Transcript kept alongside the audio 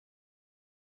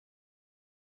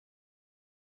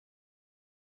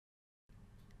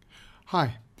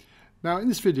Hi. Now in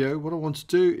this video what I want to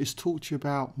do is talk to you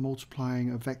about multiplying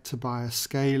a vector by a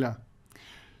scalar.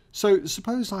 So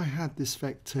suppose I had this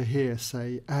vector here,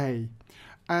 say A,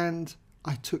 and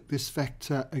I took this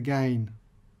vector again.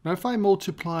 Now if I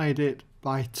multiplied it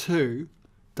by 2,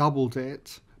 doubled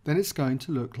it, then it's going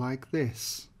to look like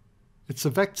this. It's a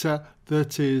vector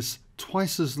that is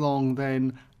twice as long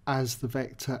then as the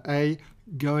vector A,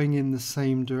 going in the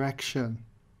same direction.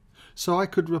 So I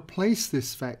could replace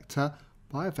this vector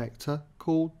by a vector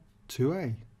called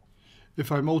 2a.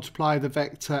 If I multiply the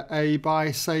vector a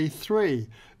by, say, 3,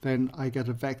 then I get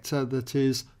a vector that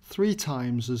is 3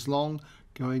 times as long,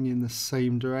 going in the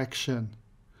same direction.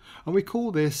 And we call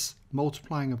this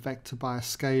multiplying a vector by a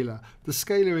scalar. The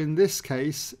scalar in this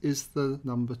case is the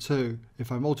number 2.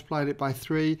 If I multiplied it by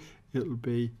 3, it would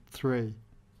be 3.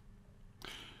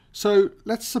 So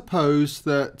let's suppose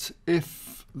that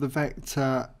if the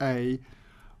vector a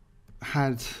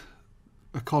had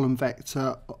a column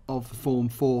vector of the form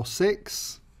 4,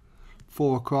 6,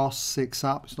 4 across, 6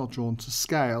 up, it's not drawn to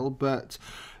scale, but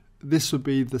this would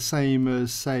be the same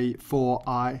as, say,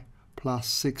 4i plus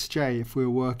 6j if we were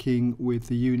working with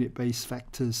the unit-based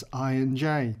vectors I and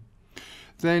j.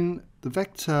 Then the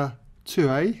vector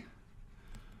 2a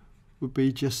would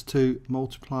be just to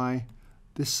multiply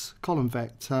this column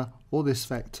vector or this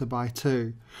vector by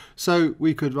 2. So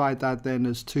we could write that then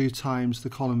as 2 times the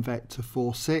column vector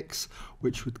 4, 6,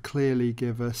 which would clearly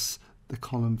give us the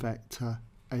column vector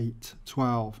 8,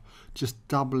 12, just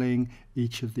doubling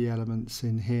each of the elements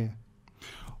in here.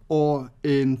 Or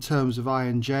in terms of I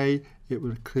and j, it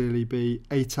would clearly be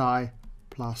 8i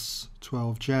plus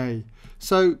 12j.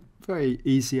 So very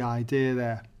easy idea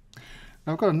there.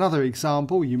 Now I've got another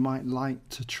example you might like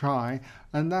to try,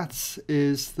 and that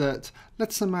is that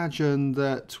let's imagine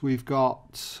that we've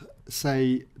got,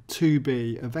 say,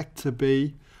 2b, a vector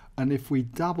b, and if we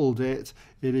doubled it,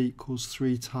 it equals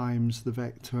 3 times the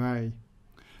vector a.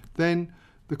 Then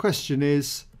the question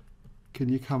is, can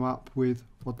you come up with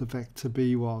what the vector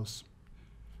b was?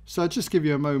 So I'll just give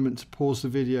you a moment to pause the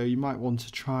video. You might want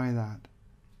to try that.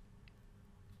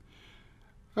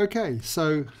 Okay,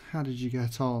 so how did you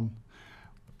get on?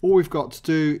 All we've got to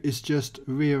do is just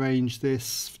rearrange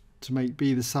this to make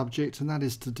b the subject, and that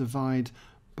is to divide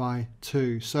by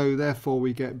 2. So therefore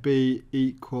we get b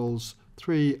equals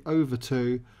 3 over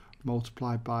 2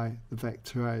 multiplied by the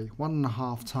vector a.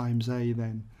 1.5 times a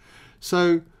then.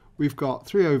 So we've got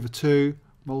 3 over 2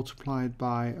 multiplied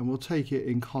by, and we'll take it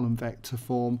in column vector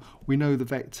form. We know the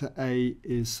vector a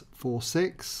is 4,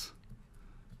 6.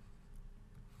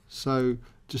 So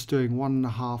just doing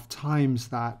 1.5 times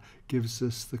that gives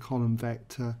us the column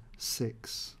vector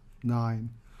 6, 9.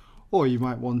 Or you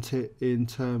might want it in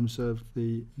terms of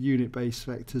the unit-based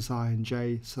vectors I and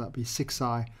j, so that'd be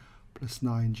 6i plus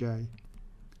 9j.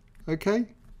 Okay,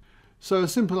 so a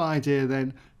simple idea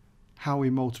then, how we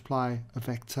multiply a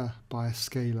vector by a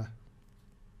scalar.